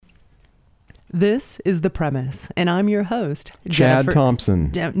This is The Premise, and I'm your host, Chad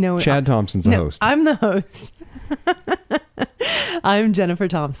Thompson. Chad Thompson's the host. I'm the host. I'm Jennifer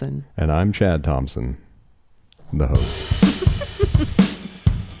Thompson. And I'm Chad Thompson, the host.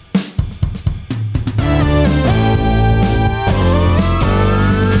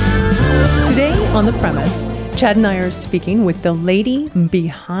 Today on The Premise, Chad and I are speaking with the lady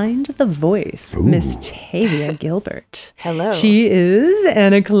behind the voice, Miss Tavia Gilbert. Hello. She is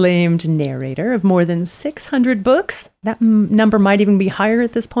an acclaimed narrator of more than 600 books. That number might even be higher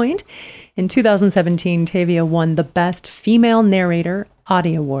at this point. In 2017, Tavia won the Best Female Narrator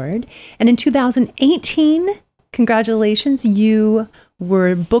Audio Award. And in 2018, congratulations, you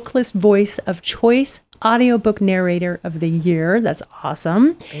were Booklist Voice of Choice Audiobook Narrator of the Year. That's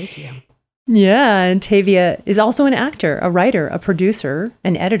awesome. Thank you. Yeah, and Tavia is also an actor, a writer, a producer,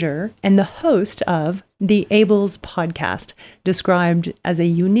 an editor, and the host of the Ables podcast, described as a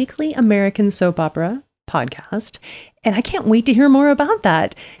uniquely American soap opera podcast. And I can't wait to hear more about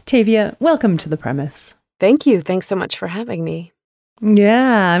that. Tavia, welcome to The Premise. Thank you. Thanks so much for having me.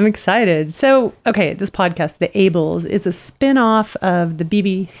 Yeah, I'm excited. So, okay, this podcast, The Ables, is a spin-off of the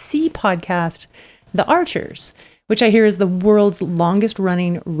BBC podcast, The Archers, which I hear is the world's longest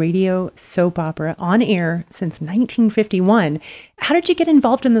running radio soap opera on air since 1951. How did you get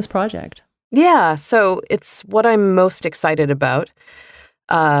involved in this project? Yeah, so it's what I'm most excited about.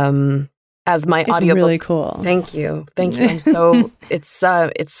 As my It's audiobook. really cool. Thank you. I'm so it's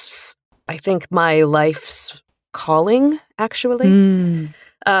I think my life's calling, actually.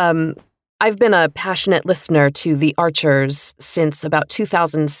 I've been a passionate listener to The Archers since about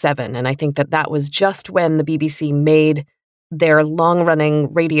 2007, and I think that was just when the BBC made their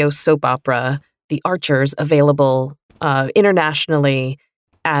long-running radio soap opera, The Archers, available internationally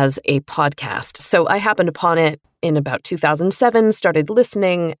as a podcast. So I happened upon it in about 2007, started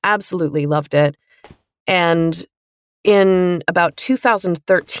listening, absolutely loved it. And in about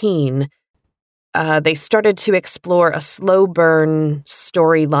 2013, they started to explore a slow burn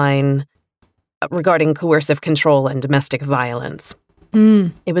storyline regarding coercive control and domestic violence.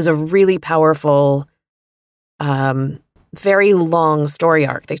 It was a really powerful, very long story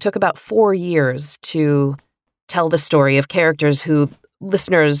arc. They took about 4 years to tell the story of characters who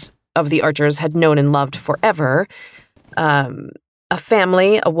listeners of The Archers had known and loved forever. A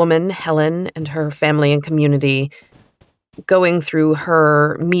family, a woman, Helen, and her family and community, going through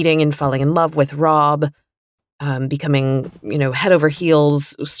her meeting and falling in love with Rob, becoming, head over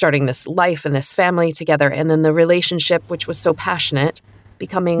heels, starting this life and this family together. And then the relationship, which was so passionate,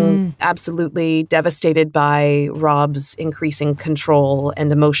 becoming absolutely devastated by Rob's increasing control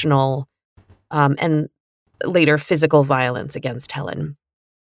and emotional and later physical violence against Helen.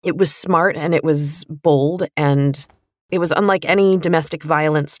 It was smart and it was bold, and it was unlike any domestic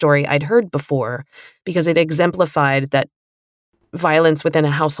violence story I'd heard before, because it exemplified that violence within a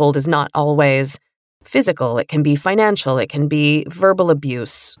household is not always physical. It can be financial. It can be verbal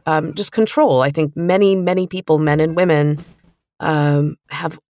abuse, just control. I think many, many people, men and women,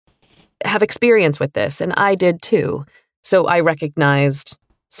 have experience with this, and I did too. So I recognized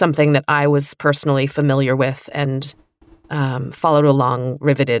something that I was personally familiar with and followed along,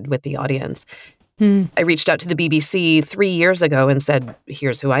 riveted with the audience. I reached out to the BBC 3 years ago and said,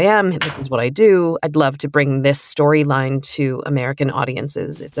 here's who I am. This is what I do. I'd love to bring this storyline to American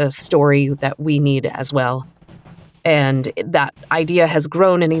audiences. It's a story that we need as well. And that idea has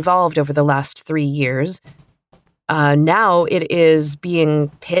grown and evolved over the last 3 years. Now it is being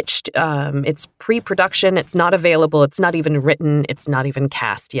pitched. It's pre-production. It's not available. It's not even written. It's not even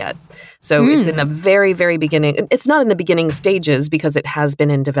cast yet. So it's in the very, very beginning. It's not in the beginning stages because it has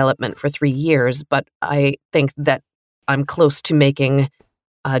been in development for 3 years. But I think that I'm close to making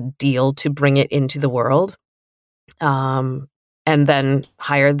a deal to bring it into the world. And then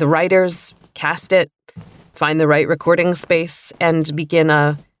hire the writers, cast it, find the right recording space, and begin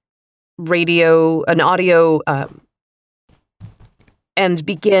and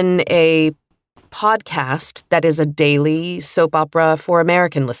begin a podcast that is a daily soap opera for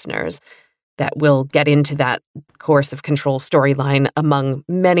American listeners that will get into that coercive control storyline among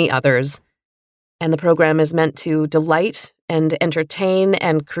many others. And the program is meant to delight and entertain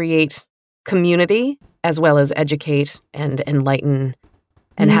and create community, as well as educate and enlighten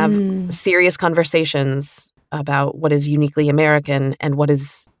and have serious conversations about what is uniquely American and what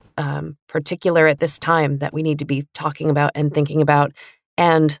is particular at this time that we need to be talking about and thinking about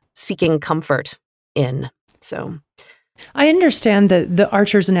and seeking comfort in. So I understand that the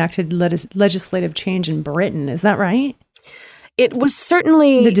Archers enacted legislative change in Britain. Is that right? It was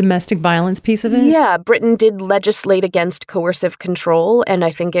certainly... The domestic violence piece of it? Yeah, Britain did legislate against coercive control, and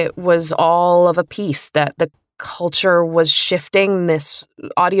I think it was all of a piece that the culture was shifting. This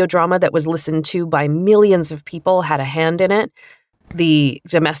audio drama that was listened to by millions of people had a hand in it. The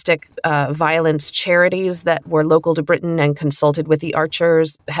domestic violence charities that were local to Britain and consulted with the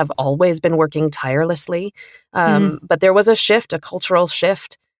Archers have always been working tirelessly. But there was a shift, a cultural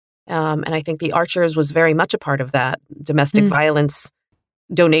shift. And I think the Archers was very much a part of that. Domestic violence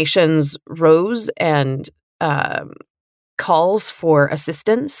donations rose and calls for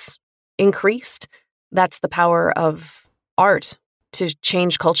assistance increased. That's the power of art to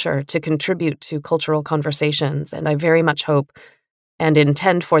change culture, to contribute to cultural conversations. And I very much hope and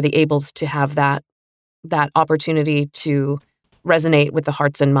intend for the Ables to have that opportunity to resonate with the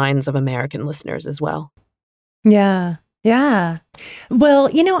hearts and minds of American listeners as well. Yeah. Yeah. Well,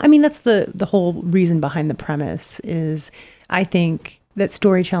 that's the whole reason behind the premise is I think that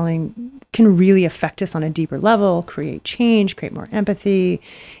storytelling can really affect us on a deeper level, create change, create more empathy.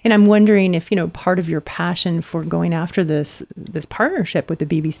 And I'm wondering if, part of your passion for going after this partnership with the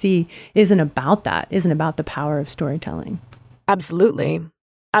BBC isn't about the power of storytelling. Absolutely.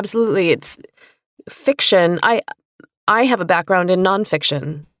 Absolutely. It's fiction. I have a background in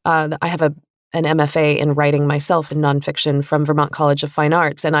nonfiction. I have an MFA in writing myself in nonfiction from Vermont College of Fine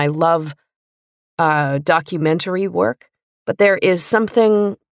Arts, and I love documentary work. But there is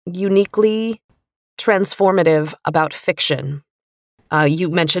something uniquely transformative about fiction. You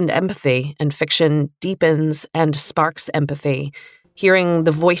mentioned empathy, and fiction deepens and sparks empathy. Hearing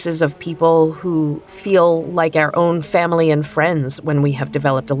the voices of people who feel like our own family and friends when we have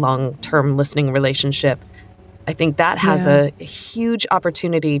developed a long-term listening relationship, I think that has a huge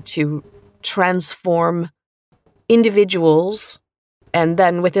opportunity to transform individuals, and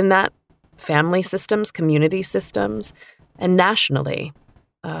then within that, family systems, community systems, and nationally.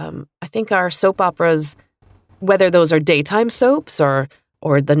 I think our soap operas, whether those are daytime soaps or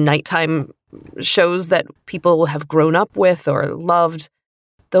the nighttime shows that people have grown up with or loved,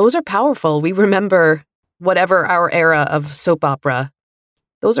 those are powerful. We remember whatever our era of soap opera.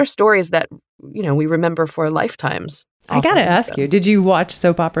 Those are stories that, we remember for lifetimes. I got to ask you, did you watch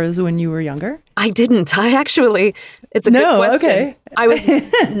soap operas when you were younger? I didn't. It's a good question. Okay. I was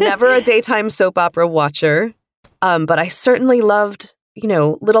never a daytime soap opera watcher, but I certainly loved,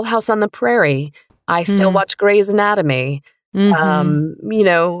 Little House on the Prairie. I still watch Grey's Anatomy. There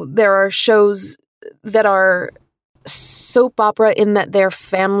are shows that are soap opera in that they're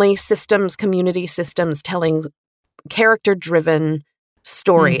family systems, community systems, telling character-driven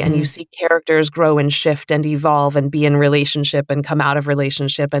story. And you see characters grow and shift and evolve and be in relationship and come out of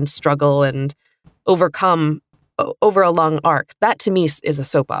relationship and struggle and overcome over a long arc. That to me is a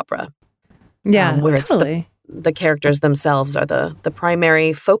soap opera. Yeah, where totally. It's the characters themselves are the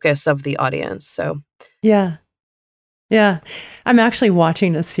primary focus of the audience. So yeah. I'm actually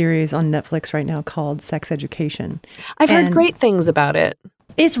watching a series on Netflix right now called Sex Education. I've heard great things about it.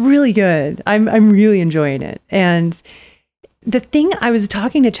 It's really good. I'm really enjoying it. And the thing, I was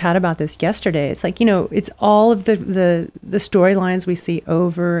talking to Chad about this yesterday. It's like, it's all of the storylines we see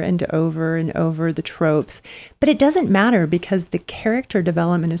over and over and over, the tropes. But it doesn't matter because the character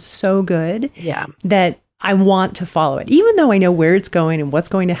development is so good that I want to follow it. Even though I know where it's going and what's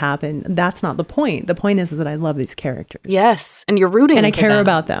going to happen, that's not the point. The point is that I love these characters. Yes. And you're rooting and for I care them.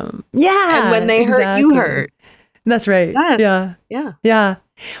 about them. Yeah. And when they hurt, you hurt. That's right. Yes. Yeah.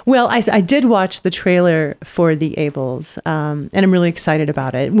 Well, I did watch the trailer for The Ables, and I'm really excited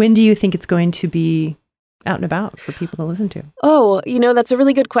about it. When do you think it's going to be out and about for people to listen to? Oh, that's a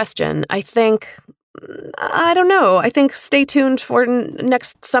really good question. I don't know. I think stay tuned for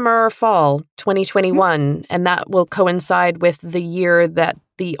next summer or fall 2021, and that will coincide with the year that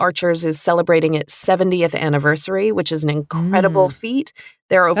the Archers is celebrating its 70th anniversary, which is an incredible feat.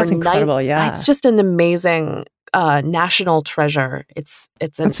 There are over That's incredible, It's just an amazing national treasure.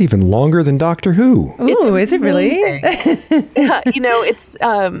 That's even longer than Doctor Who. Ooh, is it really? It's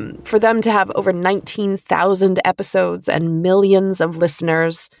for them to have over 19,000 episodes and millions of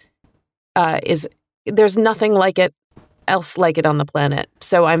listeners there's nothing else like it on the planet.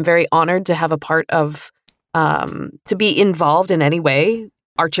 So I'm very honored to have a part of, to be involved in any way,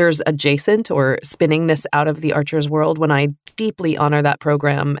 Archers adjacent or spinning this out of the Archers world, when I deeply honor that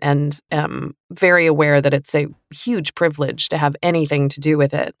program and am very aware that it's a huge privilege to have anything to do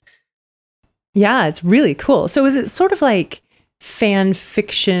with it. Yeah, it's really cool. So is it sort of like fan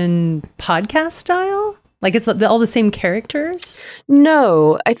fiction podcast style? Like it's all the same characters?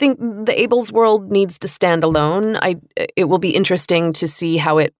 No, I think the Ables world needs to stand alone. It will be interesting to see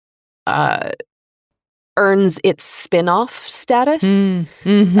how it earns its spin-off status.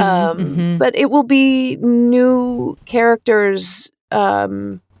 But But it will be new characters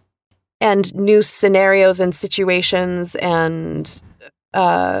and new scenarios and situations and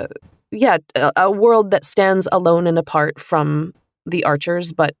a world that stands alone and apart from the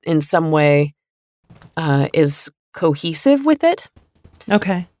Archers, but in some way is cohesive with it.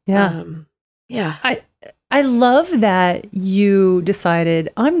 Okay. Yeah. Yeah. I love that you decided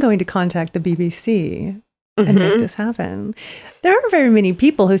I'm going to contact the BBC and make this happen. There aren't very many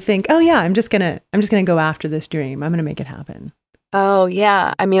people who think, "Oh yeah, I'm just gonna go after this dream. I'm gonna make it happen." Oh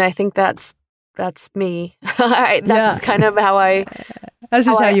yeah. I mean, I think that's me. That's kind of how I. That's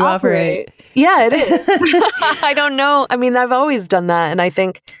just how you operate. Yeah, it is. I don't know. I mean, I've always done that, and I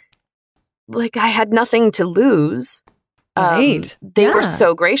think like I had nothing to lose. Right. They were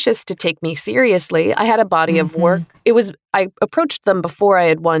so gracious to take me seriously. I had a body of work. I approached them before I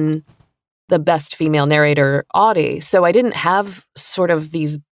had won the Best Female Narrator Audie, so I didn't have sort of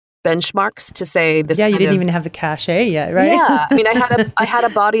these benchmarks to say this. Yeah, you didn't even have the cachet yet, right? Yeah, I mean, I had a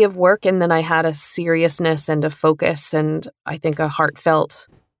body of work, and then I had a seriousness and a focus, and I think a heartfelt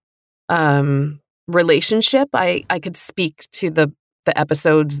relationship. I could speak to the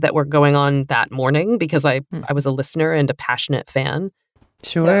episodes that were going on that morning because I was a listener and a passionate fan.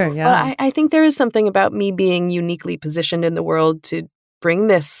 Sure, So, yeah. But I think there is something about me being uniquely positioned in the world to bring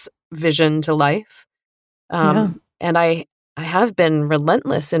this vision to life. And I have been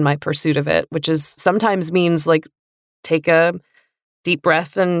relentless in my pursuit of it, which is sometimes means like take a deep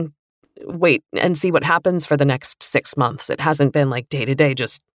breath and wait and see what happens for the next 6 months. It hasn't been like day to day,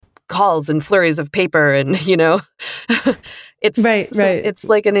 just calls and flurries of paper and, it's right. It's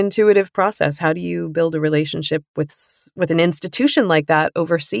like an intuitive process. How do you build a relationship with an institution like that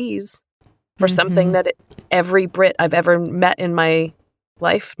overseas for something that every Brit I've ever met in my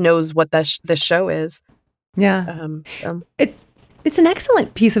life knows what this show is? Yeah. It's an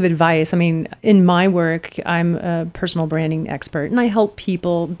excellent piece of advice. I mean, in my work, I'm a personal branding expert and I help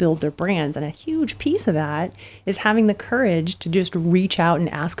people build their brands. And a huge piece of that is having the courage to just reach out and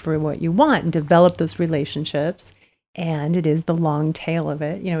ask for what you want and develop those relationships. And it is the long tail of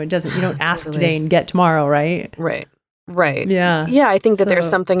it. You don't ask today and get tomorrow, right? Right. Yeah. Yeah, I think that there's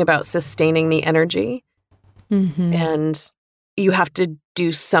something about sustaining the energy and you have to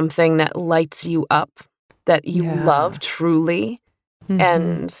do something that lights you up, that you love truly.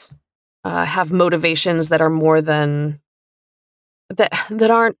 And have motivations that are more than that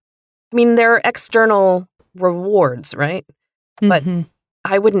aren't. I mean, they're external rewards, right? But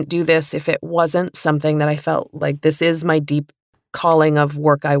I wouldn't do this if it wasn't something that I felt like this is my deep calling of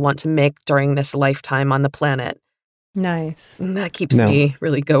work I want to make during this lifetime on the planet. Nice. And that keeps me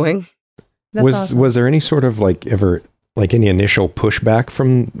really going. That's awesome. Was there any sort of any initial pushback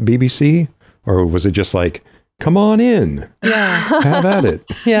from BBC, or was it just like, come on in. Yeah. Have at it.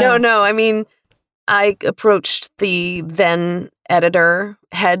 Yeah. No. I mean, I approached the then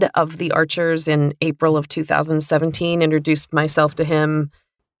head of the Archers in April of 2017, introduced myself to him.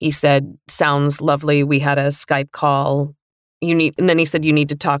 He said, sounds lovely. We had a Skype call. And then he said, you need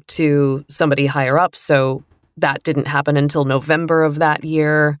to talk to somebody higher up. So that didn't happen until November of that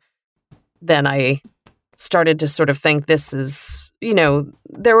year. Then I started to sort of think this is,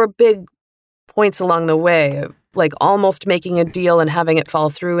 there were big points along the way of like almost making a deal and having it fall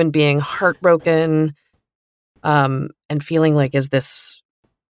through and being heartbroken and feeling like, is this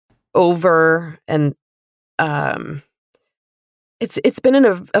over? And it's been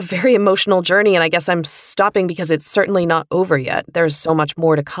a very emotional journey, and I guess I'm stopping because it's certainly not over yet. There's so much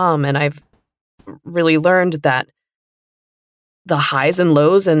more to come, and I've really learned that the highs and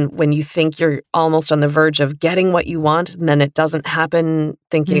lows, and when you think you're almost on the verge of getting what you want and then it doesn't happen,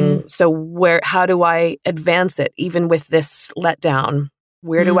 thinking, so how do I advance it even with this letdown?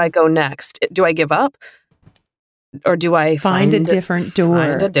 Where do I go next? Do I give up? Or do I find a different door?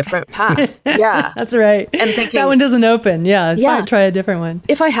 Find a different path. Yeah. That's right. And thinking, that one doesn't open. Yeah. Try a different one.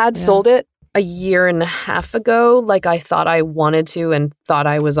 If I had sold it a year and a half ago, like I thought I wanted to and thought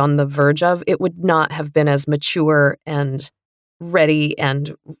I was on the verge of, it would not have been as mature and ready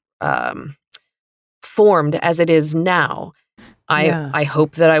and formed as it is now. I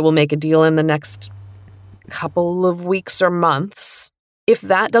hope that I will make a deal in the next couple of weeks or months. If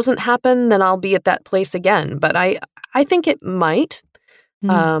that doesn't happen, then I'll be at that place again. But I think it might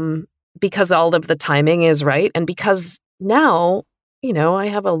because all of the timing is right. And because now, I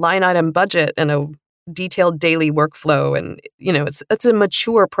have a line item budget and a detailed daily workflow. And, it's a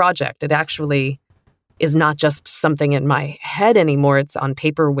mature project. It actually is not just something in my head anymore. It's on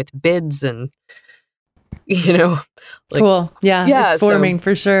paper with bids and Cool. Yeah, it's forming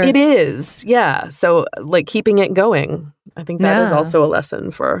for sure. It is. Yeah. So like keeping it going. I think that is also a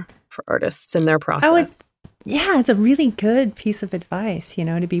lesson for artists in their process. It's a really good piece of advice,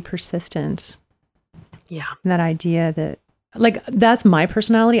 to be persistent. Yeah. And that idea that, like, that's my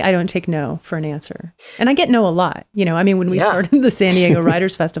personality. I don't take no for an answer. And I get no a lot. When we started the San Diego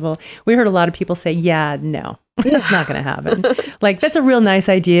Writers Festival, we heard a lot of people say, no, that's not going to happen. Like, that's a real nice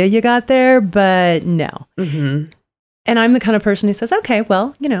idea you got there, but no. Mm-hmm. And I'm the kind of person who says, okay,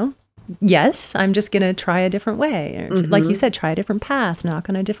 well, yes, I'm just going to try a different way. Or, like you said, try a different path, knock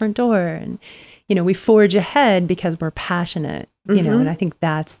on a different door. And, we forge ahead because we're passionate, and I think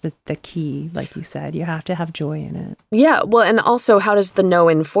that's the key. Like you said, you have to have joy in it. Yeah. Well, and also, how does the no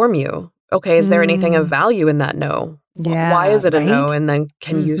inform you? Okay, is there anything of value in that no? Yeah. Why is it a no? And then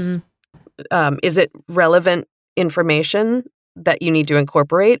can you, is it relevant information that you need to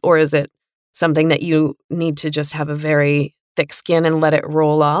incorporate, or is it something that you need to just have a very thick skin and let it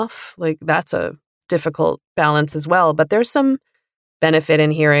roll off? Like, that's a difficult balance as well. But there's some benefit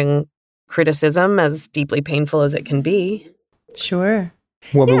in hearing criticism, as deeply painful as it can be. Sure.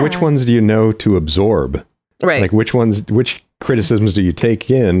 Well, but which ones do you know to absorb? Right. Like which criticisms do you take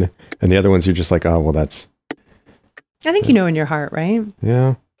in, and the other ones you're just like, oh, well, that's... I think in your heart, right?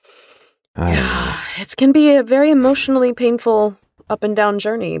 Yeah. It can be a very emotionally painful up and down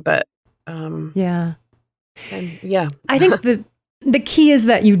journey, but I think the key is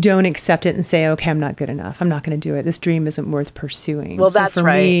that you don't accept it and say, okay, I'm not good enough. I'm not going to do it. This dream isn't worth pursuing. Well, so that's for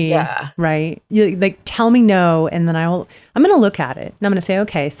right. Me, yeah. Right. You tell me no. And then I'm going to look at it and I'm going to say,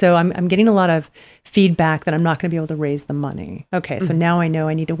 okay, so I'm getting a lot of feedback that I'm not going to be able to raise the money. Okay. So now I know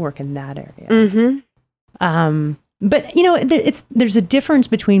I need to work in that area. Mm-hmm. But there's a difference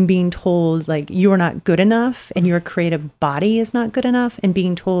between being told like you're not good enough and your creative body is not good enough, and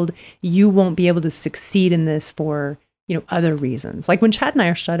being told you won't be able to succeed in this for other reasons. Like when Chad and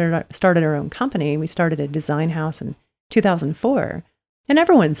I started our own company, we started a design house in 2004, and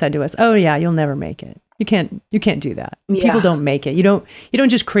everyone said to us, "Oh yeah, you'll never make it. You can't do that. Yeah. People don't make it. You don't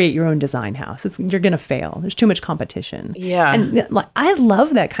just create your own design house. You're going to fail. There's too much competition." Yeah. And I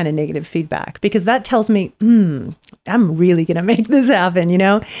love that kind of negative feedback, because that tells me, I'm really going to make this happen.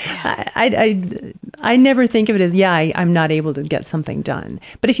 Yeah. I never think of it as, I'm not able to get something done.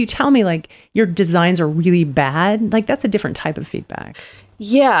 But if you tell me like your designs are really bad, like that's a different type of feedback.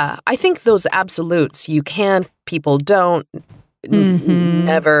 Yeah. I think those absolutes, you can, people don't,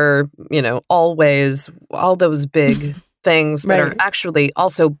 never, always, all those big things that are actually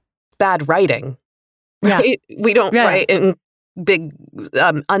also bad writing. Right? Yeah. We don't write in big,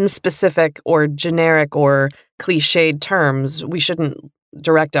 unspecific or generic or cliched terms. We shouldn't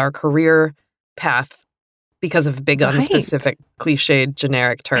direct our career path because of big, unspecific, cliched,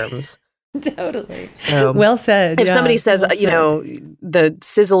 generic terms. Totally. So, well said. If somebody says, the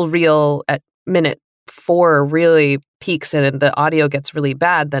sizzle reel at minute 4 really peaks and the audio gets really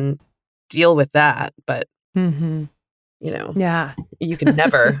bad, then deal with that. But, you can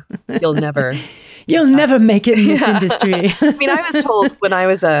never, you'll never make it in this industry. I mean, I was told when I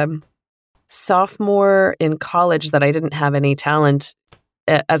was a sophomore in college that I didn't have any talent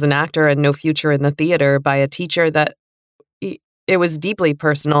as an actor and no future in the theater by a teacher that it was deeply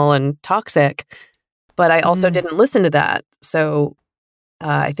personal and toxic, but I also didn't listen to that. So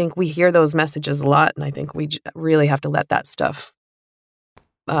I think we hear those messages a lot, and I think we really have to let that stuff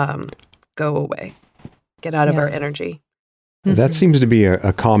go away, get out of our energy. That seems to be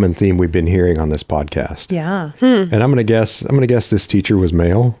a common theme we've been hearing on this podcast. Yeah. And I'm going to guess this teacher was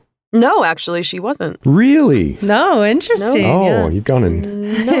male. No, actually, she wasn't. Really? No, interesting. No. Oh, you've gone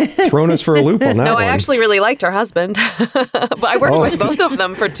and thrown us for a loop on that one. No, I actually really liked her husband. But I worked with both of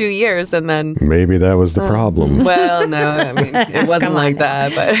them for 2 years, and then... Maybe that was the problem. Well, no, I mean, it wasn't like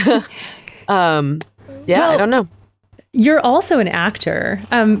that, but... I don't know. You're also an actor.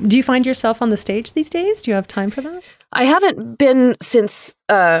 Do you find yourself on the stage these days? Do you have time for that? I haven't been since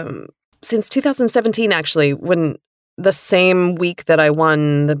 2017, actually, when... The same week that I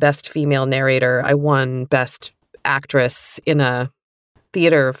won the Best Female Narrator, I won Best Actress in a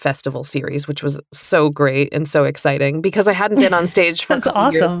theater festival series, which was so great and so exciting because I hadn't been on stage for a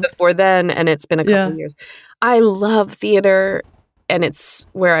couple years before then, and it's been a couple years. I love theater, and it's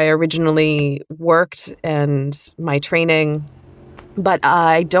where I originally worked and my training, but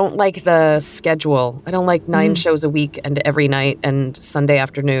I don't like the schedule. I don't like 9 shows a week and every night and Sunday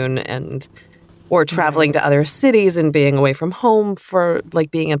afternoon or traveling to other cities and being away from home for like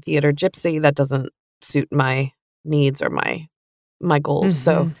being a theater gypsy. That doesn't suit my needs or my goals.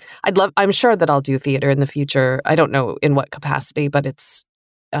 So I'm sure that I'll do theater in the future. I don't know in what capacity, but it's,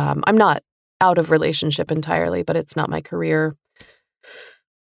 I'm not out of relationship entirely, but it's not my career.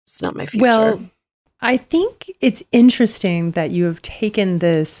 It's not my future. Well, I think it's interesting that you have taken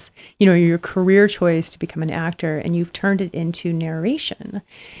this, your career choice to become an actor, and you've turned it into narration.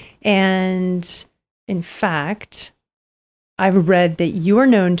 And in fact, I've read that you are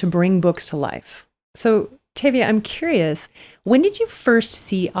known to bring books to life. So, Tavia, I'm curious, when did you first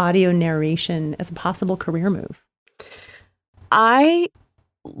see audio narration as a possible career move? I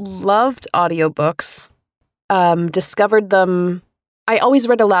loved audiobooks, discovered them. I always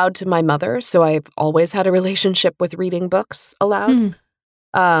read aloud to my mother, so I've always had a relationship with reading books aloud.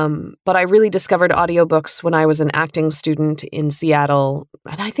 But I really discovered audiobooks when I was an acting student in Seattle.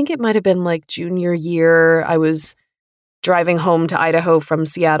 And I think it might have been like junior year. I was driving home to Idaho from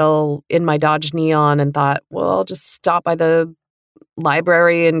Seattle in my Dodge Neon and thought, well, I'll just stop by the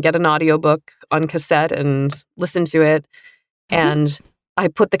library and get an audiobook on cassette and listen to it. And I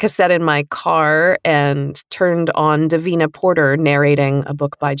put the cassette in my car and turned on Davina Porter narrating a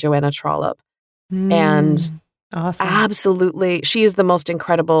book by Joanna Trollope. And awesome. Absolutely. She is the most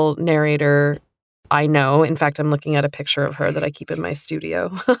incredible narrator I know. In fact, I'm looking at a picture of her that I keep in my studio,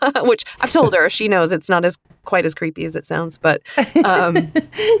 which I've told her. She knows it's not quite as creepy as it sounds, but no,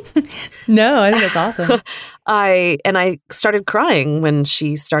 I think it's awesome. I started crying when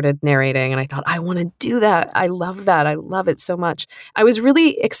she started narrating, and I thought, I want to do that. I love that. I love it so much. I was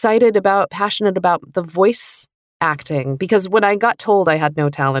really passionate about the voice acting, because when I got told I had no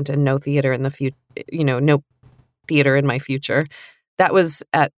talent and no theater in the future, no theater in my future, that was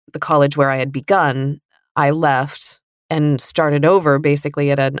at the college where I had begun. I left and started over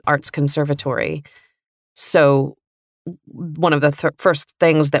basically at an arts conservatory. So one of the first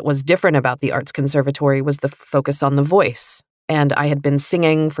things that was different about the arts conservatory was the focus on the voice. And I had been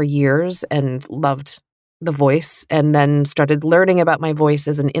singing for years and loved the voice, and then started learning about my voice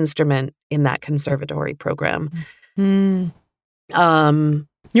as an instrument in that conservatory program.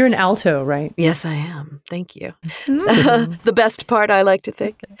 You're an alto, right? Yes, I am. Thank you. The best part, I like to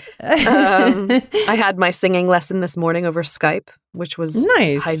think. I had my singing lesson this morning over Skype, which was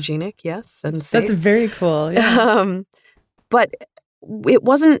nice, hygienic, yes, and safe. That's very cool. Yeah. But it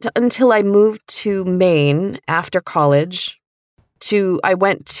wasn't until I moved to Maine after college. I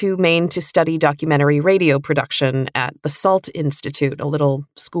went to Maine to study documentary radio production at the SALT Institute, a little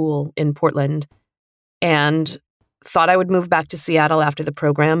school in Portland, and thought I would move back to Seattle after the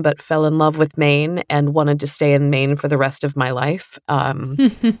program, but fell in love with Maine and wanted to stay in Maine for the rest of my life.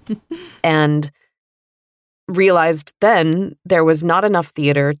 And realized then there was not enough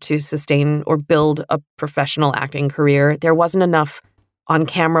theater to sustain or build a professional acting career. There wasn't enough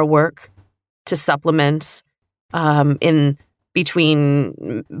on-camera work to supplement in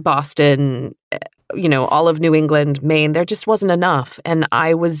between Boston, all of New England, Maine. There just wasn't enough. And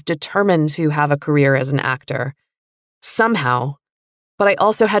I was determined to have a career as an actor somehow. But I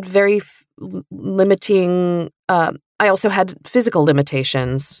also had limiting, I also had physical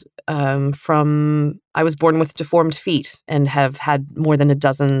limitations I was born with deformed feet and have had more than a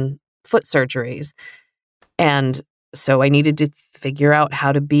dozen foot surgeries. And so I needed to figure out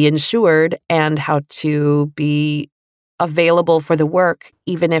how to be insured and how to be available for the work,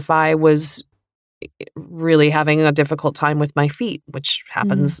 even if I was really having a difficult time with my feet, which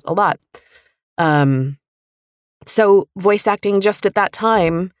happens a lot. So voice acting, just at that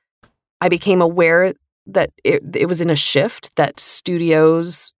time, I became aware that it was in a shift, that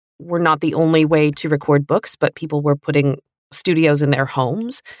studios were not the only way to record books, but people were putting studios in their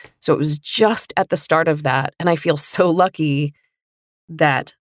homes. So it was just at the start of that. And I feel so lucky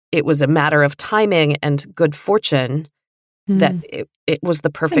that it was a matter of timing and good fortune that it was the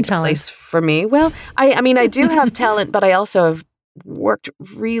perfect place for me. Well, I do have talent, but I also have worked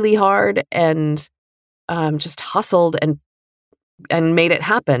really hard and just hustled and made it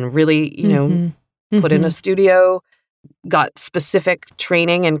happen. Really, put in a studio, got specific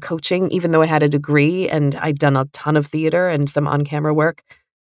training and coaching, even though I had a degree and I'd done a ton of theater and some on-camera work,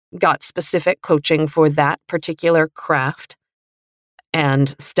 got specific coaching for that particular craft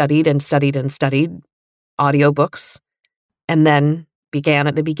and studied audiobooks, and then began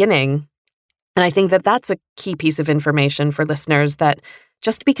at the beginning. And I think that that's a key piece of information for listeners, that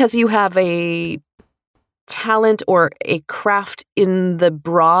just because you have a talent or a craft in the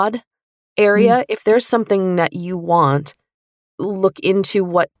broad area, if there's something that you want, look into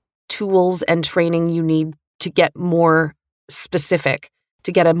what tools and training you need to get more specific,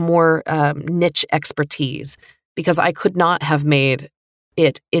 to get a more niche expertise. Because I could not have made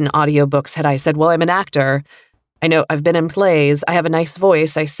it in audiobooks had I said, well, I'm an actor. I know I've been in plays. I have a nice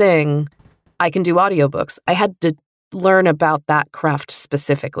voice. I sing. I can do audiobooks. I had to learn about that craft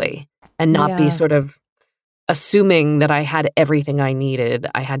specifically. and not be sort of assuming that I had everything I needed.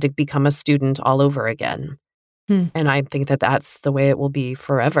 I had to become a student all over again. And I think that that's the way it will be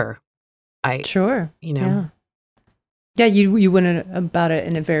forever. Sure. You know. Yeah, you went about it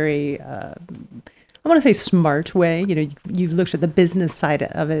in a very, I want to say smart way. You know, you looked at the business side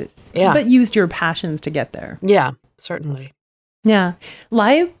of it, but used your passions to get there. Yeah, certainly. Yeah.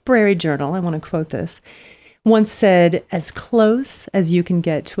 Library Journal, I want to quote this, once said, as close as you can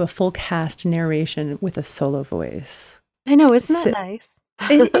get to a full cast narration with a solo voice. I know, isn't that nice?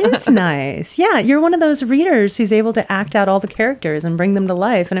 It is nice. Yeah, you're one of those readers who's able to act out all the characters and bring them to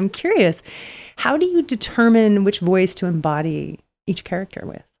life. And I'm curious, how do you determine which voice to embody each character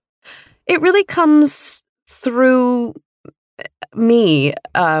with? It really comes through me.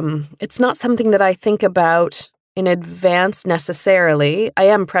 It's not something that I think about in advance necessarily. I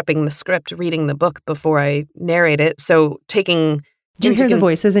am prepping the script, reading the book before I narrate it. So taking... Do you hear the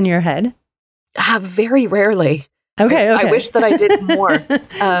voices in your head? Very rarely. Okay. I wish that I did more.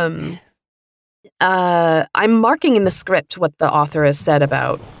 I'm marking in the script what the author has said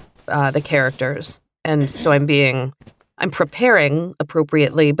about the characters. And so I'm preparing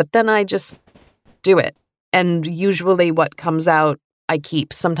appropriately, but then I just do it. And usually what comes out, I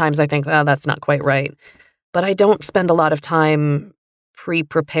keep. Sometimes I think, oh, that's not quite right. But I don't spend a lot of time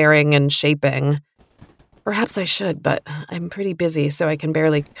pre-preparing and shaping. Perhaps I should, but I'm pretty busy, so I can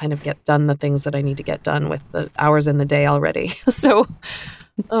barely kind of get done the things that I need to get done with the hours in the day already. So,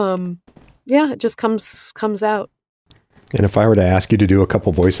 it just comes out. And if I were to ask you to do a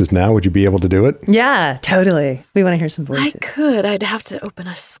couple voices now, would you be able to do it? Yeah, totally. We want to hear some voices. I could. I'd have to open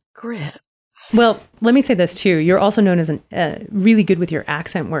a script. Well, let me say this too. You're also known as really good with your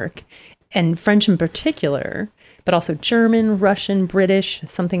accent work, and French in particular, but also German, Russian, British,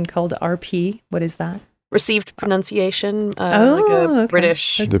 something called RP. What is that? Received pronunciation, like a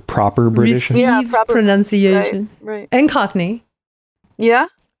British. The proper British? Proper pronunciation. Right. And Cockney. Yeah.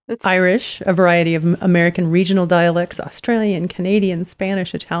 It's Irish, a variety of American regional dialects, Australian, Canadian,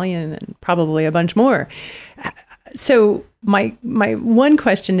 Spanish, Italian, and probably a bunch more. So my one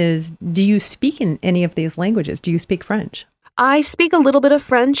question is, do you speak in any of these languages? Do you speak French? I speak a little bit of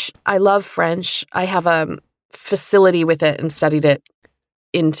French. I love French. I have a facility with it and studied it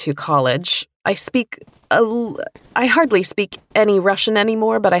into college. I hardly speak any Russian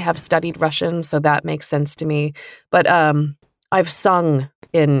anymore, but I have studied Russian, so that makes sense to me. But I've sung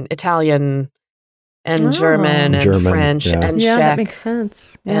in Italian and German and French and Czech. That makes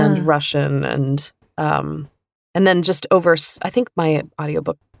sense. And Russian and then just over, I think my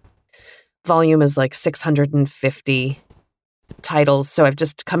audiobook volume is like 650 titles, so I've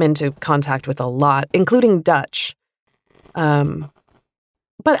just come into contact with a lot, including Dutch. But,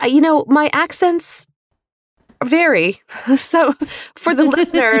 my accents vary. So for the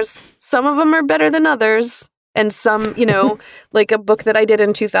listeners, some of them are better than others. And some, like a book that I did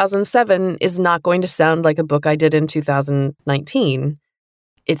in 2007 is not going to sound like a book I did in 2019.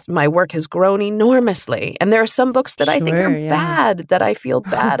 My work has grown enormously. And there are some books that I think are bad, that I feel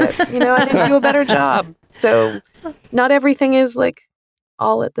bad at. I didn't do a better job. So not everything is like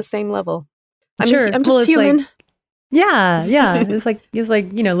all at the same level. I'm just human. Like, yeah. It's like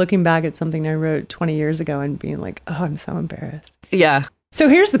looking back at something I wrote 20 years ago and being like, oh, I'm so embarrassed. Yeah. So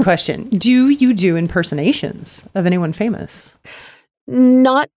here's the question. Do you do impersonations of anyone famous?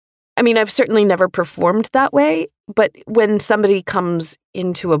 I've certainly never performed that way, but when somebody comes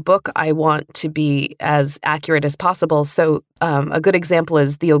into a book, I want to be as accurate as possible. So a good example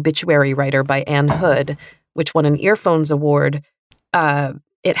is The Obituary Writer by Anne Hood, which won an Earphones Award.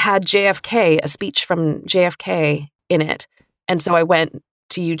 It had JFK, a speech from JFK in it. And so I went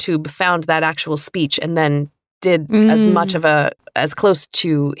to YouTube, found that actual speech, and then did as close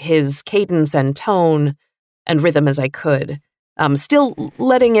to his cadence and tone and rhythm as I could. Still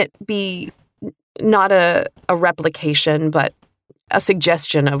letting it be not a replication, but a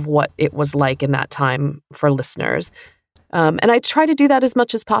suggestion of what it was like in that time for listeners. And I try to do that as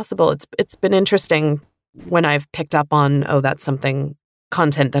much as possible. It's been interesting when I've picked up on, that's something,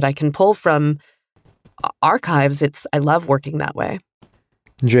 content that I can pull from archives. I love working that way.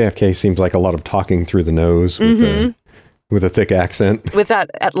 JFK seems like a lot of talking through the nose with a thick accent. With that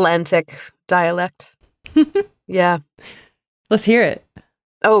Atlantic dialect. Yeah. Let's hear it.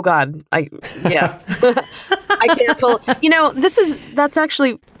 Oh God. I can't pull, that's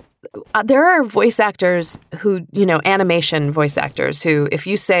actually, there are voice actors who, animation voice actors who, if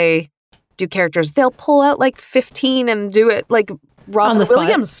you say, do characters, they'll pull out like 15 and do it like Robin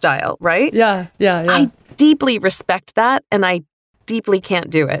Williams style, right? Yeah. I deeply respect that, and I deeply can't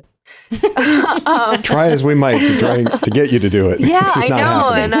do it. Try as we might to get you to do it. Yeah, It's just I not know,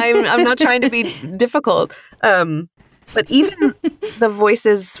 happening. and I'm not trying to be difficult. But even the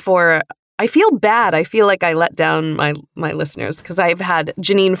voices for, I feel bad. I feel like I let down my listeners because I've had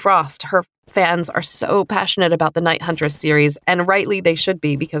Janine Frost. Her fans are so passionate about the Night Huntress series, and rightly they should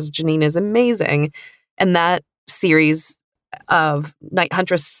be because Janine is amazing. And that series of Night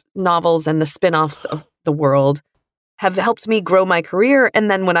Huntress novels and the spin-offs of the world have helped me grow my career. And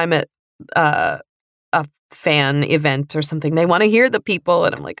then when I'm at a fan event or something, they want to hear the people,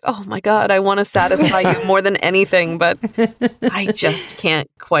 and I'm like, oh my God, I want to satisfy you more than anything, but I just can't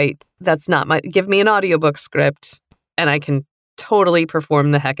quite. That's not my, give me an audiobook script and I can totally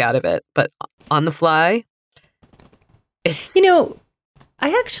perform the heck out of it. But on the fly, it's...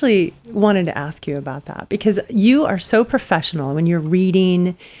 I actually wanted to ask you about that because you are so professional when you're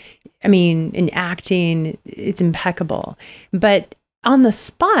reading. I mean, in acting, it's impeccable. But on the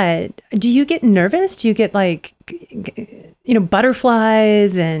spot, do you get nervous? Do you get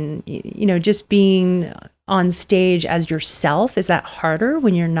butterflies and, just being on stage as yourself? Is that harder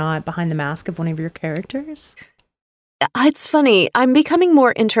when you're not behind the mask of one of your characters? It's funny. I'm becoming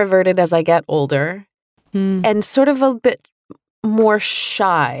more introverted as I get older and sort of a bit more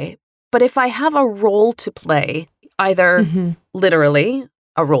shy. But if I have a role to play, either literally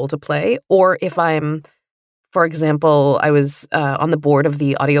a role to play, or if I'm, for example, I was on the board of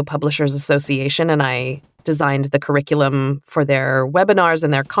the Audio Publishers Association and I designed the curriculum for their webinars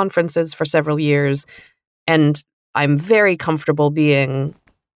and their conferences for several years. And I'm very comfortable being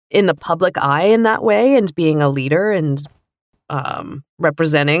in the public eye in that way and being a leader and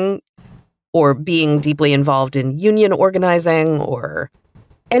representing or being deeply involved in union organizing or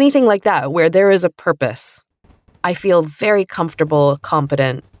anything like that where there is a purpose. I feel very comfortable,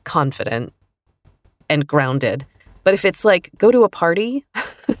 competent, confident, and grounded. But if it's like, go to a party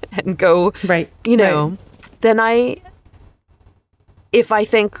and go, then if I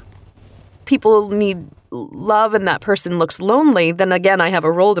think people need love and that person looks lonely, then again, I have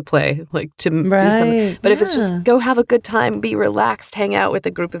a role to play, like to do something. But if it's just go have a good time, be relaxed, hang out with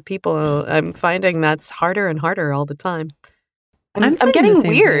a group of people, I'm finding that's harder and harder all the time. I'm getting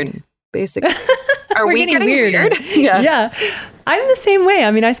weird, basically. Are we getting weird? Yeah. I'm the same way.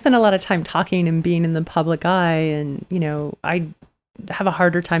 I mean, I spend a lot of time talking and being in the public eye, and, I have a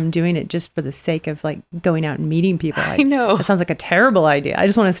harder time doing it just for the sake of going out and meeting people. I know. That sounds like a terrible idea. I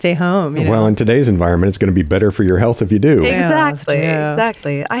just want to stay home. Well, in today's environment, it's going to be better for your health if you do. Exactly.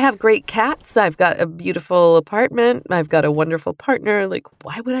 Exactly. I have great cats. I've got a beautiful apartment. I've got a wonderful partner.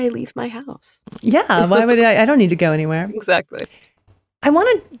 Why would I leave my house? Yeah. Why would I? I don't need to go anywhere. Exactly. I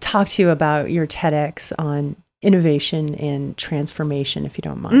want to talk to you about your TEDx on innovation and transformation, if you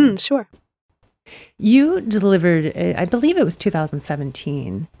don't mind. Sure. You delivered, I believe it was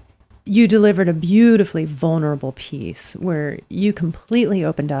 2017, you delivered a beautifully vulnerable piece where you completely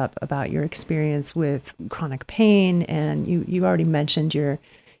opened up about your experience with chronic pain. And you already mentioned your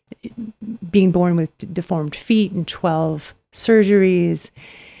being born with deformed feet and 12 surgeries.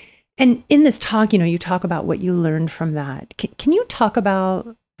 And in this talk, you talk about what you learned from that. Can you talk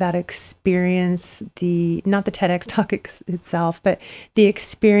about that experience, not the TEDx talk itself, but the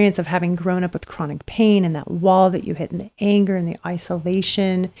experience of having grown up with chronic pain and that wall that you hit and the anger and the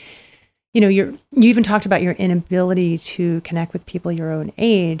isolation? You even talked about your inability to connect with people your own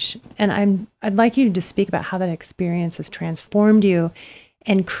age. And I'd like you to speak about how that experience has transformed you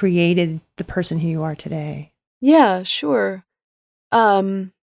and created the person who you are today. Yeah, sure.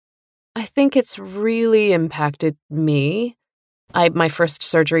 I think it's really impacted me. My first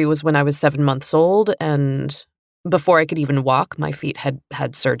surgery was when I was 7 months old, and before I could even walk, my feet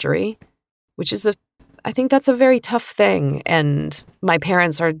had surgery, which is I think that's a very tough thing. And my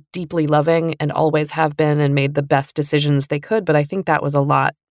parents are deeply loving and always have been and made the best decisions they could. But I think that was a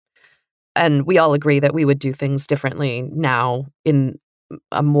lot. And we all agree that we would do things differently now in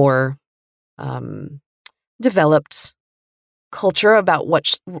a more developed culture about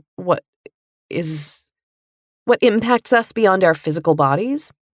what impacts us beyond our physical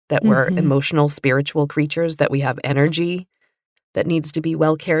bodies, that we're emotional, spiritual creatures, that we have energy that needs to be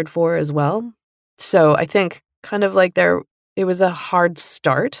well cared for as well. So I think kind of it was a hard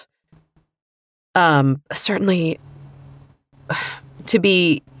start. Certainly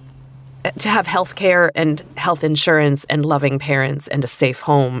to have health care and health insurance and loving parents and a safe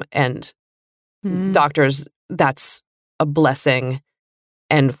home and doctors, that's a blessing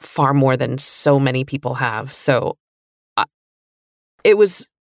and far more than so many people have. So it was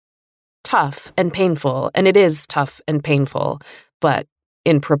tough and painful, and it is tough and painful, but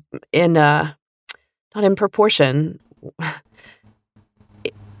not in proportion.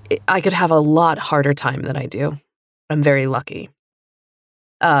 I could have a lot harder time than I do. I'm very lucky.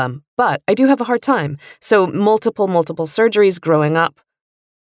 But I do have a hard time. So multiple surgeries growing up,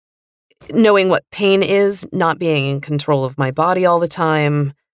 knowing what pain is, not being in control of my body all the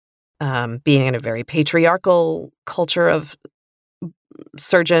time, being in a very patriarchal culture of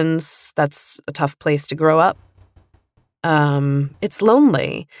surgeons. That's a tough place to grow up. It's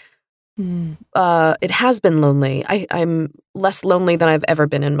lonely. It has been lonely. I'm less lonely than I've ever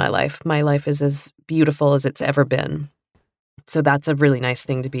been in my life. My life is as beautiful as it's ever been. So that's a really nice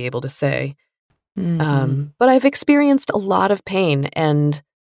thing to be able to say. But I've experienced a lot of pain and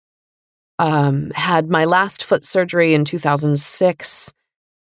had my last foot surgery in 2006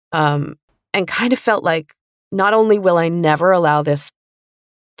 and kind of felt like not only will I never allow this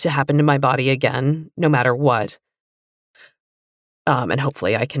to happen to my body again, no matter what, and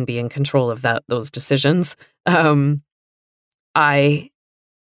hopefully I can be in control of those decisions. I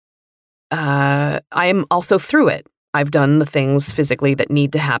am also through it. I've done the things physically that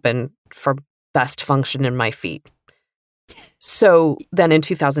need to happen for best function in my feet. So then in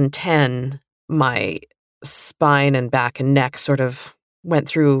 2010, my spine and back and neck sort of went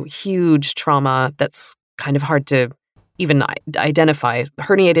through huge trauma that's kind of hard to even identify.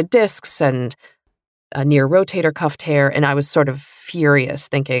 Herniated discs and a near rotator cuff tear. And I was sort of furious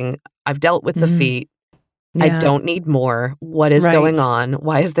thinking, I've dealt with the feet. Yeah. I don't need more. What is going on?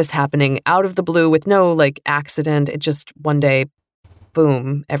 Why is this happening out of the blue with no accident? It just one day,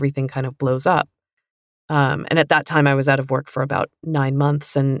 boom, everything kind of blows up. And at that time I was out of work for about 9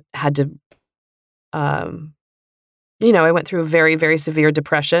 months and had to, I went through a very, very severe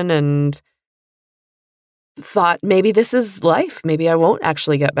depression and thought maybe this is life. Maybe I won't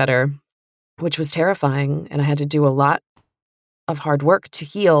actually get better, which was terrifying. And I had to do a lot of hard work to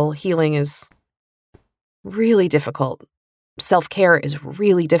heal. Healing is really difficult. Self-care is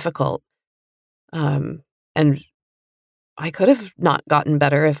really difficult. And I could have not gotten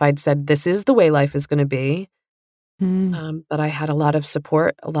better if I'd said, this is the way life is going to be. But I had a lot of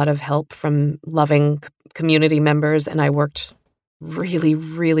support, a lot of help from loving community members, and I worked really,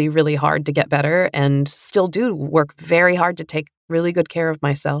 really, really hard to get better and still do work very hard to take really good care of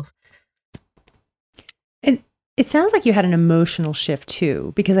myself. And it sounds like you had an emotional shift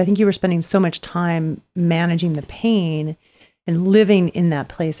too, because I think you were spending so much time managing the pain and living in that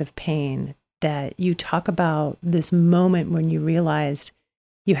place of pain that you talk about this moment when you realized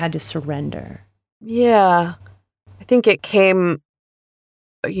you had to surrender. Yeah. I think it came,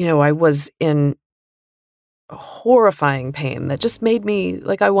 I was in horrifying pain that just made me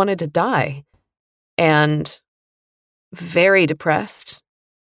like I wanted to die and very depressed,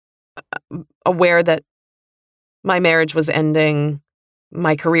 aware that my marriage was ending,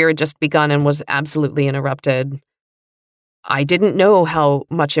 my career had just begun and was absolutely interrupted. I didn't know how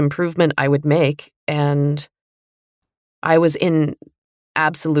much improvement I would make, and I was in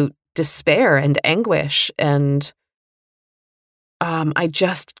absolute despair and anguish, and I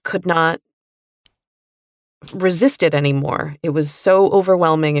just could not resist it anymore. It was so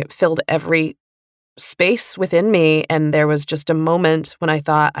overwhelming. It filled every space within me, and there was just a moment when I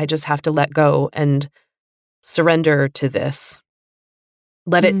thought, I just have to let go and surrender to this.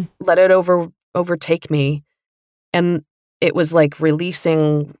 Let it overtake me. And it was like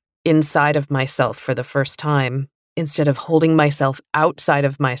releasing inside of myself for the first time instead of holding myself outside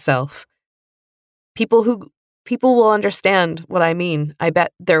of myself. People will understand what I mean. I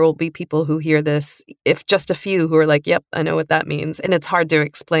bet there will be people who hear this, if just a few, who are like, yep, I know what that means. And it's hard to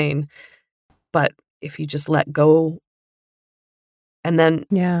explain. But if you just let go, and then,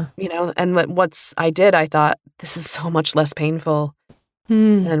 I thought, this is so much less painful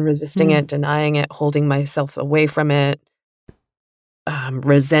than resisting it, denying it, holding myself away from it,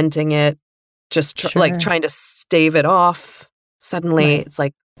 resenting it, just trying to stave it off. Suddenly, It's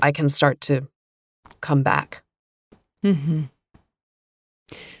like I can start to come back. Mm-hmm.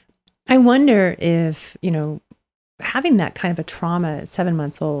 I wonder if, having that kind of a trauma at 7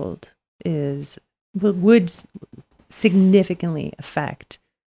 months old would significantly affect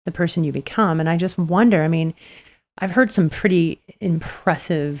the person you become. And I just wonder, I've heard some pretty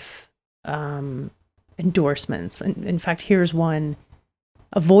impressive endorsements. And in fact, here's one: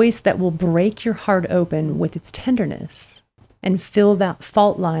 a voice that will break your heart open with its tenderness and fill that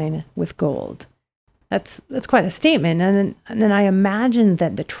fault line with gold. That's quite a statement. And then I imagine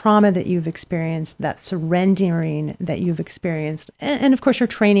that the trauma that you've experienced, that surrendering that you've experienced, and of course your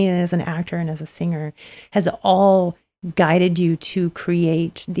training as an actor and as a singer has all guided you to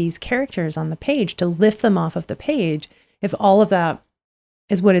create these characters on the page, to lift them off of the page. If all of that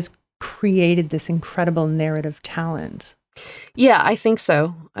is what has created this incredible narrative talent Yeah, I think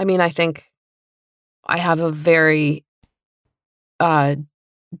so. I mean, I think I have a very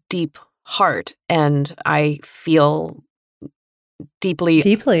deep heart, and I feel deeply,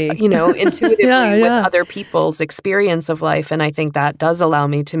 Deeply. intuitively Yeah, with yeah. other people's experience of life. And I think that does allow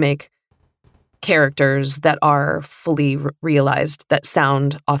me to make characters that are fully realized, that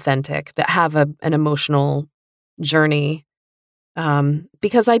sound authentic, that have an emotional journey.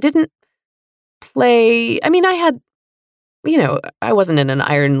 Because I didn't play, I mean, I had, I wasn't in an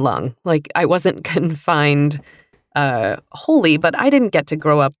iron lung. Like, I wasn't confined wholly, but I didn't get to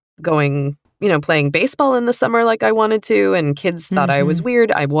grow up going, playing baseball in the summer like I wanted to. And kids thought I was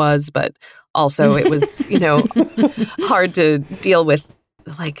weird. I was, but also it was, hard to deal with,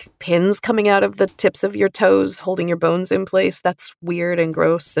 like, pins coming out of the tips of your toes, holding your bones in place. That's weird and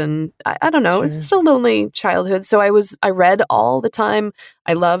gross. And I don't know, it was just a lonely childhood. So I read all the time.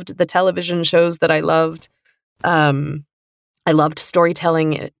 I loved the television shows that I loved. I loved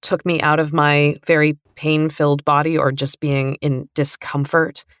storytelling. It took me out of my very pain-filled body, or just being in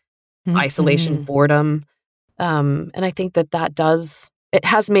discomfort, isolation, boredom. And I think that it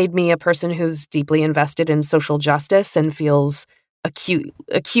has made me a person who's deeply invested in social justice and feels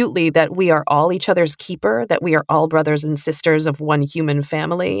acutely that we are all each other's keeper, that we are all brothers and sisters of one human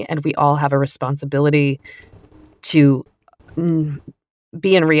family, and we all have a responsibility to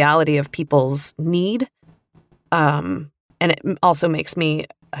be in reality of people's need. And it also makes me,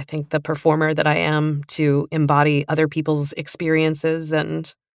 I think, the performer that I am, to embody other people's experiences,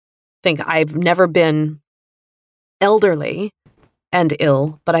 and think I've never been elderly and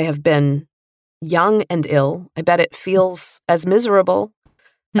ill, but I have been young and ill. I bet it feels as miserable.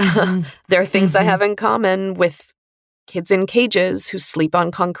 There are things I have in common with kids in cages who sleep on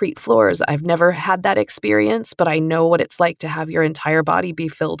concrete floors. I've never had that experience, but I know what it's like to have your entire body be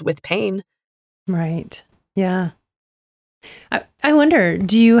filled with pain. Right. Yeah. I wonder,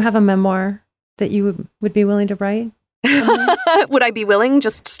 do you have a memoir that you would be willing to write? Would I be willing,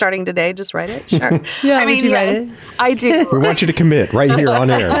 just starting today, just write it? Sure. Yeah, I mean, yes, I do. We want you to commit right here on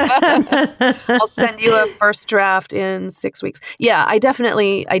air. I'll send you a first draft in 6 weeks. Yeah, I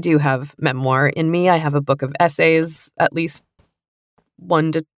do have memoir in me. I have a book of essays, at least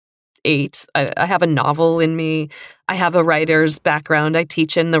 1 to 8. I have a novel in me. I have a writer's background. I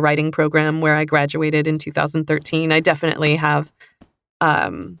teach in the writing program where I graduated in 2013. I definitely have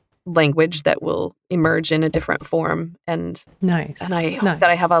language that will emerge in a different form. And I hope that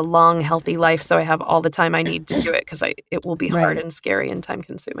I have a long, healthy life, so I have all the time I need to do it, because it will be hard and scary and time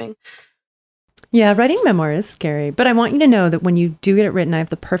consuming. Yeah, writing memoir is scary, but I want you to know that when you do get it written, I have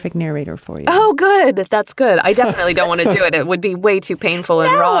the perfect narrator for you. Oh, good. That's good. I definitely don't want to do it. It would be way too painful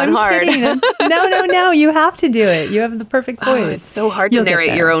and raw and hard. No. You have to do it. You have the perfect voice. It's so hard to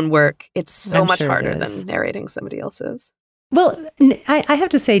narrate your own work. It's so much harder than narrating somebody else's. Well, I have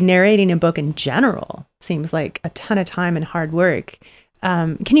to say, narrating a book in general seems like a ton of time and hard work.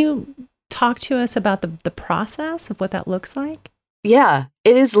 Can you talk to us about the process of what that looks like? Yeah,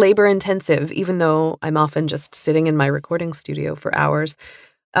 it is labor intensive, even though I'm often just sitting in my recording studio for hours.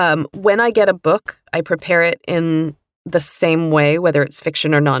 When I get a book, I prepare it in the same way, whether it's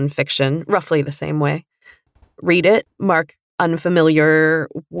fiction or nonfiction, roughly the same way. Read it, mark unfamiliar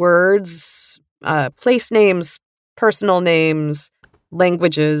words, place names, personal names,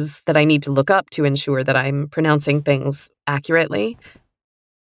 languages that I need to look up to ensure that I'm pronouncing things accurately.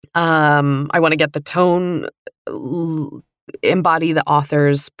 I want to get the tone, embody the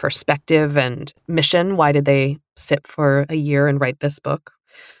author's perspective and mission. Why did they sit for a year and write this book,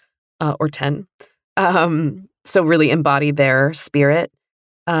 or 10? So really embody their spirit.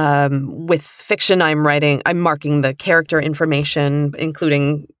 With fiction, I'm marking the character information,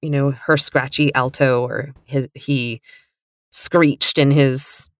 including, her scratchy alto, or he screeched in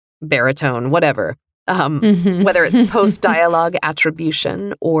his baritone, whatever. Whether it's post-dialogue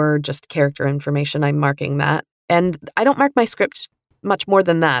attribution or just character information, I'm marking that. And I don't mark my script much more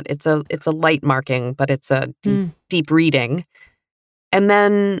than that. It's a light marking, but it's a deep reading. And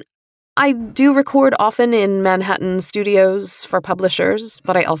then I do record often in Manhattan studios for publishers,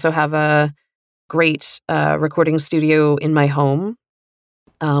 but I also have a great recording studio in my home,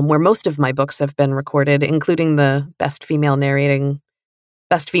 where most of my books have been recorded, including the Best Female Narration,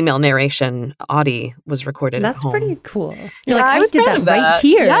 Audie, was recorded at home. That's pretty cool. I did that right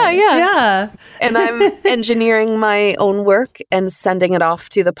here. Yeah. And I'm engineering my own work and sending it off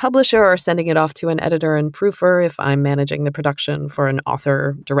to the publisher, or sending it off to an editor and proofer if I'm managing the production for an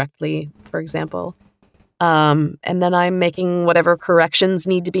author directly, for example. And then I'm making whatever corrections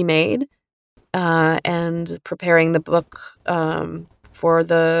need to be made, and preparing the book for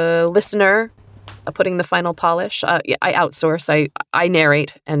the listener putting the final polish. Yeah, I outsource. I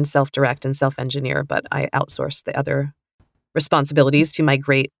narrate and self-direct and self-engineer, but I outsource the other responsibilities to my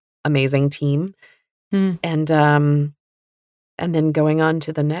great, amazing team. And then going on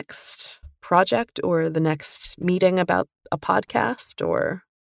to the next project or the next meeting about a podcast or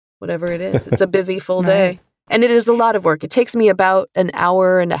whatever it is. It's a busy full day. And it is a lot of work. It takes me about an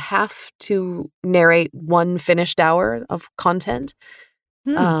hour and a half to narrate one finished hour of content.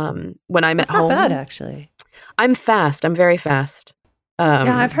 When I'm That's at home. not bad, actually. I'm fast. I'm very fast.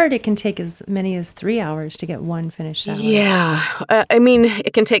 Yeah, I've heard it can take as many as 3 hours to get one finished hour. Yeah. I mean,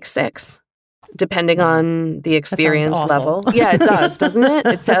 it can take 6, depending on the experience level. Yeah, it does, doesn't it?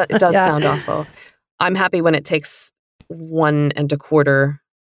 It does sound awful. I'm happy when it takes 1 1/4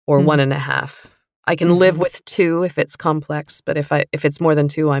 or 1 1/2. I can live with 2 if it's complex, but if it's more than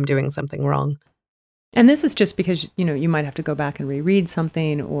 2, I'm doing something wrong. And this is just because, you might have to go back and reread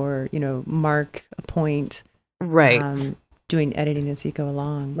something or, mark a point. Right. Doing editing as you go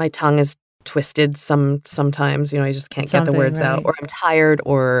along. My tongue is twisted sometimes, I just can't get the words out, or I'm tired,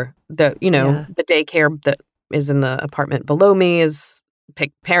 or the daycare that is in the apartment below me is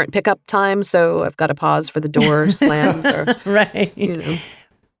parent pickup time, so I've got to pause for the door slams or right.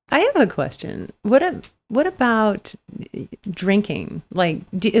 I have a question. What about drinking? Like,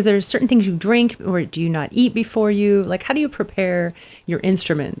 is there certain things you drink, or do you not eat before you? Like, how do you prepare your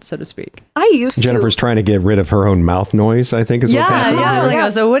instrument, so to speak? Jennifer's trying to get rid of her own mouth noise, I think is what's happening. Yeah.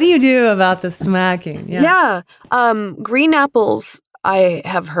 So what do you do about the smacking? Yeah. Green apples, I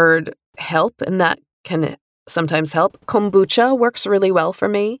have heard, help, and that can sometimes help. Kombucha works really well for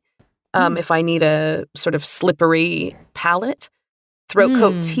me if I need a sort of slippery palate. Throat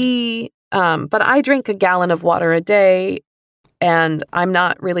coat tea. But I drink a gallon of water a day, and I'm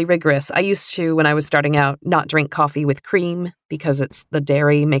not really rigorous. I used to, when I was starting out, not drink coffee with cream because the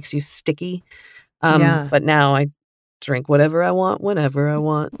dairy makes you sticky. But now I drink whatever I want, whenever I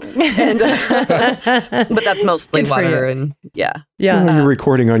want. And, but that's mostly water and Yeah. Well, you're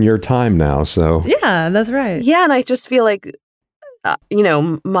recording on your time now, so. Yeah, that's right. Yeah, and I just feel like,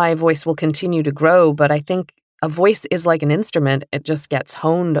 my voice will continue to grow, but I think a voice is like an instrument. It just gets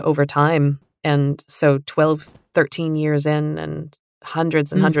honed over time. And so 12, 13 years in and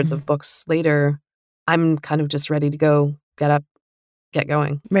hundreds and hundreds of books later, I'm kind of just ready to go, get up, get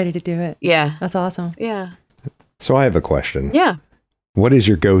going. Ready to do it. Yeah. That's awesome. Yeah. So I have a question. Yeah. What is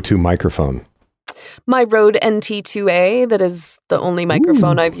your go-to microphone? My Rode NT2A, that is the only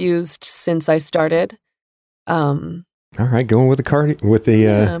microphone I've used since I started. All right, going with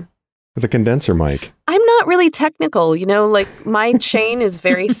the condenser mic. I'm not really technical, like my chain is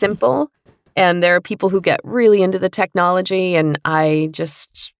very simple, and there are people who get really into the technology, and I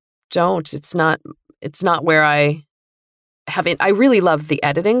just don't. It's not where I have it. I really love the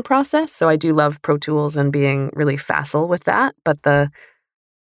editing process, so I do love Pro Tools and being really facile with that. But the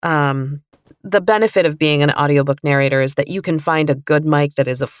benefit of being an audiobook narrator is that you can find a good mic that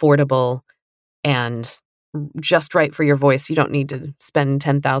is affordable and just right for your voice. You don't need to spend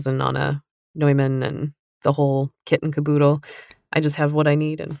 $10,000 on a Neumann and the whole kit and caboodle. I just have what I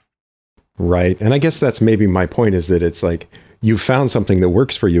need. Right. And I guess that's maybe my point, is that it's like you found something that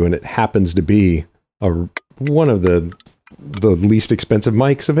works for you, and it happens to be one of the least expensive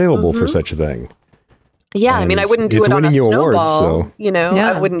mics available for such a thing. Yeah. And I mean, I wouldn't do it on a snowball, awards, so.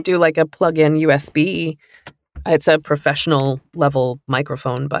 I wouldn't do like a plug-in USB. It's a professional level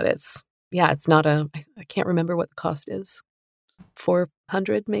microphone, but it's not I can't remember what the cost is.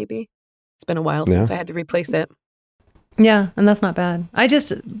 $400 maybe. It's been a while since I had to replace it. Yeah, and that's not bad.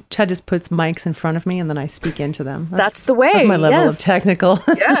 Chad just puts mics in front of me and then I speak into them. That's the way. That's my level of technical.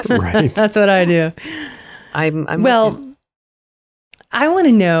 Yes. Right. That's what I do. I'm I want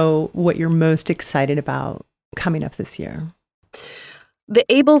to know what you're most excited about coming up this year. The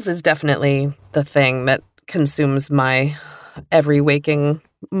Ables is definitely the thing that consumes my every waking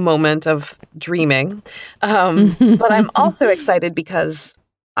moment of dreaming. But I'm also excited because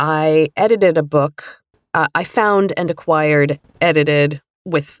I edited a book. I found and acquired, edited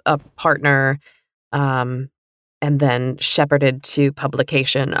with a partner, and then shepherded to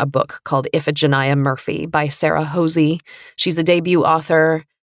publication a book called Iphigenia Murphy by Sarah Hosey. She's a debut author,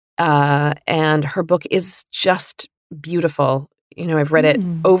 and her book is just beautiful. I've read it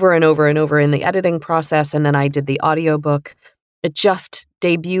over and over and over in the editing process, and then I did the audiobook. It just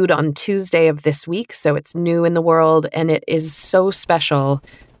debuted on Tuesday of this week, so it's new in the world, and it is so special.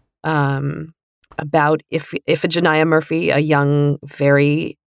 About Iphigenia Murphy, a young,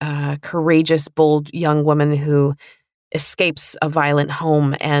 very courageous, bold young woman who escapes a violent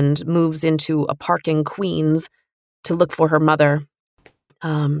home and moves into a park in Queens to look for her mother.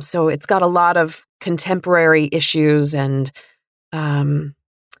 So it's got a lot of contemporary issues and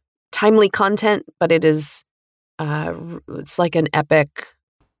timely content, but it is it's like an epic.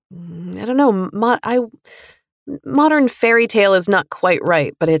 I don't know. Modern fairy tale is not quite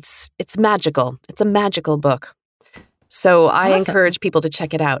right, but it's magical. It's a magical book. So I encourage people to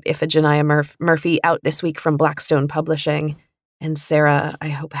check it out. Iphigenia Murphy, out this week from Blackstone Publishing. And Sarah, I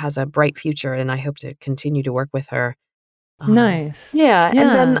hope, has a bright future, and I hope to continue to work with her. Nice. Yeah. And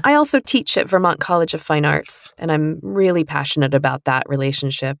then I also teach at Vermont College of Fine Arts, and I'm really passionate about that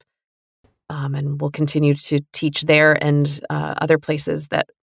relationship. And will continue to teach there and other places that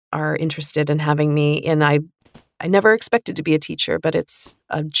are interested in having me. And I never expected to be a teacher, but it's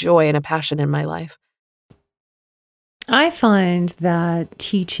a joy and a passion in my life. I find that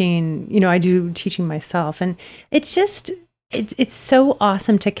teaching, I do teaching myself, and it's just, it's so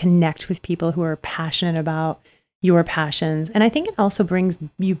awesome to connect with people who are passionate about your passions. And I think it also brings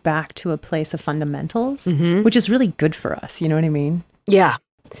you back to a place of fundamentals, which is really good for us. You know what I mean? Yeah.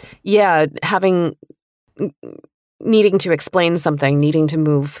 Yeah. Needing to explain something, needing to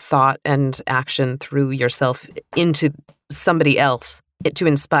move thought and action through yourself into somebody else, to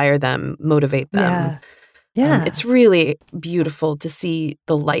inspire them, motivate them. Yeah. It's really beautiful to see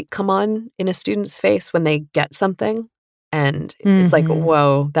the light come on in a student's face when they get something. And it's like,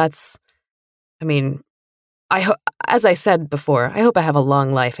 whoa, as I said before, I hope I have a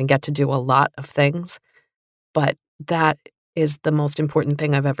long life and get to do a lot of things. But that is the most important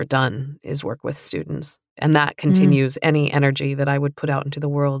thing I've ever done, is work with students. And that continues any energy that I would put out into the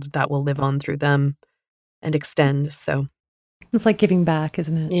world that will live on through them and extend. So it's like giving back,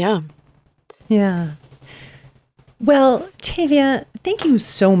 isn't it? Yeah. Yeah. Well, Tavia, thank you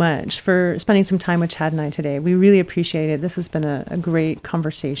so much for spending some time with Chad and I today. We really appreciate it. This has been a great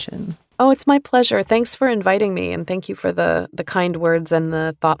conversation. Oh, it's my pleasure. Thanks for inviting me, and thank you for the kind words and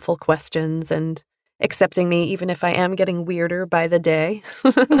the thoughtful questions and accepting me, even if I am getting weirder by the day.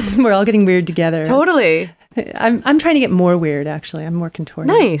 We're all getting weird together. Totally. I'm trying to get more weird, actually. I'm working toward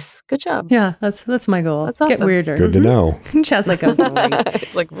it. Nice. Good job. Yeah, that's my goal. That's awesome. Get weirder. Good to know. Chad's like, oh, great.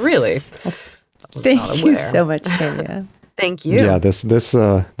 It's like, really? Thank you so much, Tavia. Thank you. Yeah, this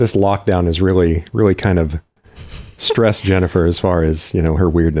lockdown is really kind of stressed Jennifer as far as, her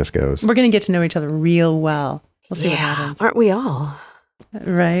weirdness goes. We're going to get to know each other real well. We'll see what happens. Aren't we all?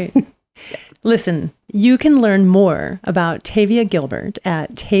 Right. Listen, you can learn more about Tavia Gilbert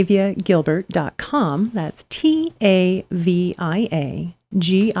at taviagilbert.com. That's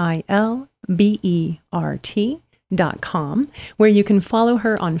TaviaGilbert.com, where you can follow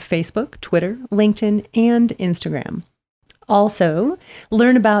her on Facebook, Twitter, LinkedIn, and Instagram. Also,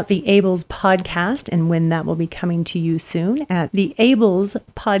 learn about the Ables podcast and when that will be coming to you soon at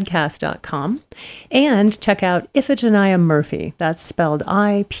theablespodcast.com. And check out Iphigenia Murphy. That's spelled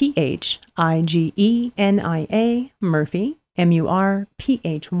Iphigenia Murphy, Murphy,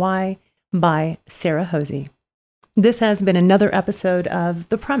 by Sarah Hosey. This has been another episode of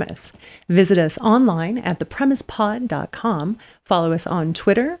The Premise. Visit us online at thepremisepod.com, follow us on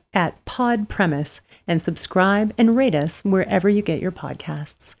Twitter at podpremise, and subscribe and rate us wherever you get your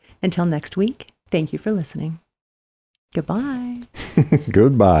podcasts. Until next week, thank you for listening. Goodbye.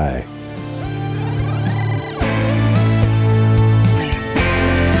 Goodbye.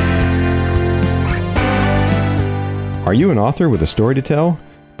 Are you an author with a story to tell,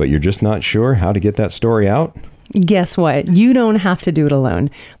 but you're just not sure how to get that story out? Guess what? You don't have to do it alone.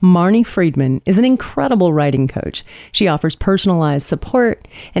 Marnie Friedman is an incredible writing coach. She offers personalized support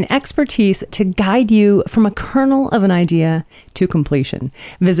and expertise to guide you from a kernel of an idea to completion.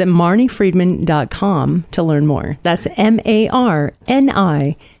 Visit marniefriedman.com to learn more. That's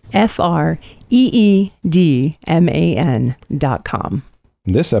MarniFreedman.com.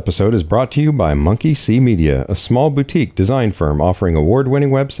 This episode is brought to you by Monkey See Media, a small boutique design firm offering award-winning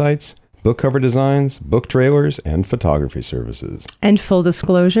websites, book cover designs, book trailers, and photography services. And full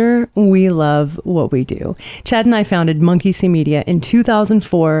disclosure, we love what we do. Chad and I founded Monkey See Media in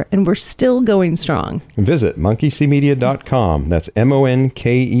 2004, and we're still going strong. Visit monkeycmedia.com. That's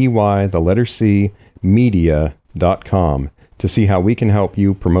MONKEY, the letter C, media.com to see how we can help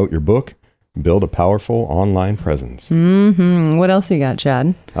you promote your book, build a powerful online presence. What else you got,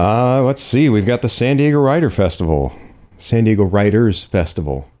 Chad? Let's see. We've got the San Diego Writers Festival.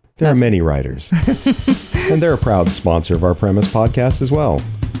 There are many writers. And they're a proud sponsor of our Premise podcast as well.